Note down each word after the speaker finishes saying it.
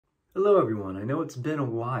Hello everyone, I know it's been a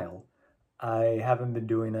while. I haven't been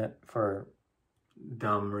doing it for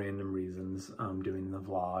dumb random reasons, doing the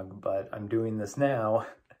vlog, but I'm doing this now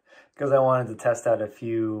because I wanted to test out a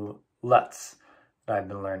few Luts that I've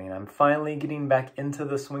been learning. I'm finally getting back into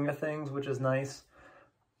the swing of things, which is nice.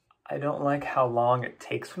 I don't like how long it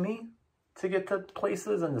takes me to get to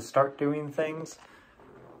places and to start doing things,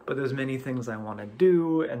 but there's many things I want to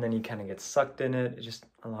do, and then you kind of get sucked in it. It's just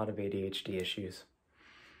a lot of ADHD issues,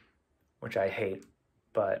 which I hate,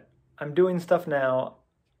 but I'm doing stuff now.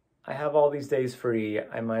 I have all these days free.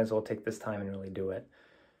 I might as well take this time and really do it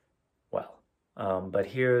well. But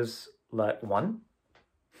here's Lut 1.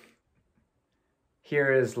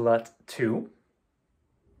 Here is Lut 2.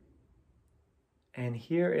 And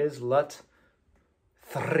here is Lut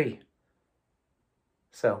 3.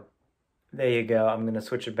 So there you go. I'm going to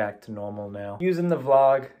switch it back to normal now. Using the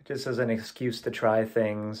vlog just as an excuse to try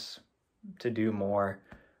things, to do more.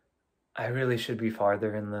 I really should be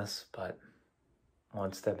farther in this, but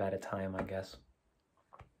one step at a time, I guess.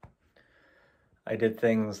 I did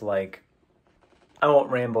things like, I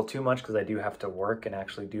won't ramble too much because I do have to work and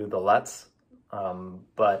actually do the Luts,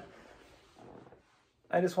 but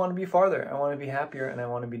I just want to be farther. I want to be happier and I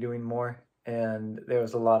want to be doing more. And there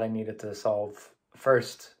was a lot I needed to solve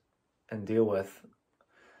first and deal with.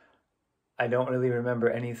 I don't really remember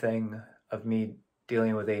anything of me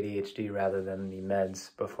dealing with ADHD rather than the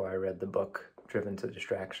meds before I read the book, Driven to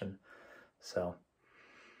Distraction. So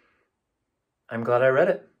I'm glad I read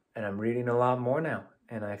it, and I'm reading a lot more now,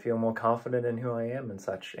 and I feel more confident in who I am and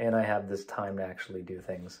such, and I have this time to actually do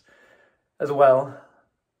things as well.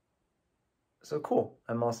 So cool.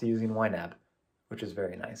 I'm also using YNAB, which is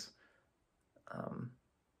very nice.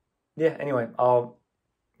 Yeah, anyway, I'll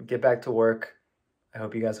get back to work. I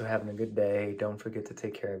hope you guys are having a good day. Don't forget to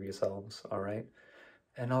take care of yourselves, all right?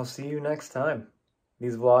 And I'll see you next time.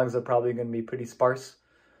 These vlogs are probably going to be pretty sparse,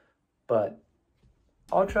 but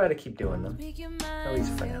I'll try to keep doing them, at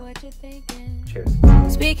least for now.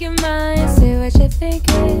 Cheers. Speak your mind, say what you're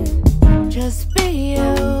thinking. Just be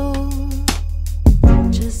you.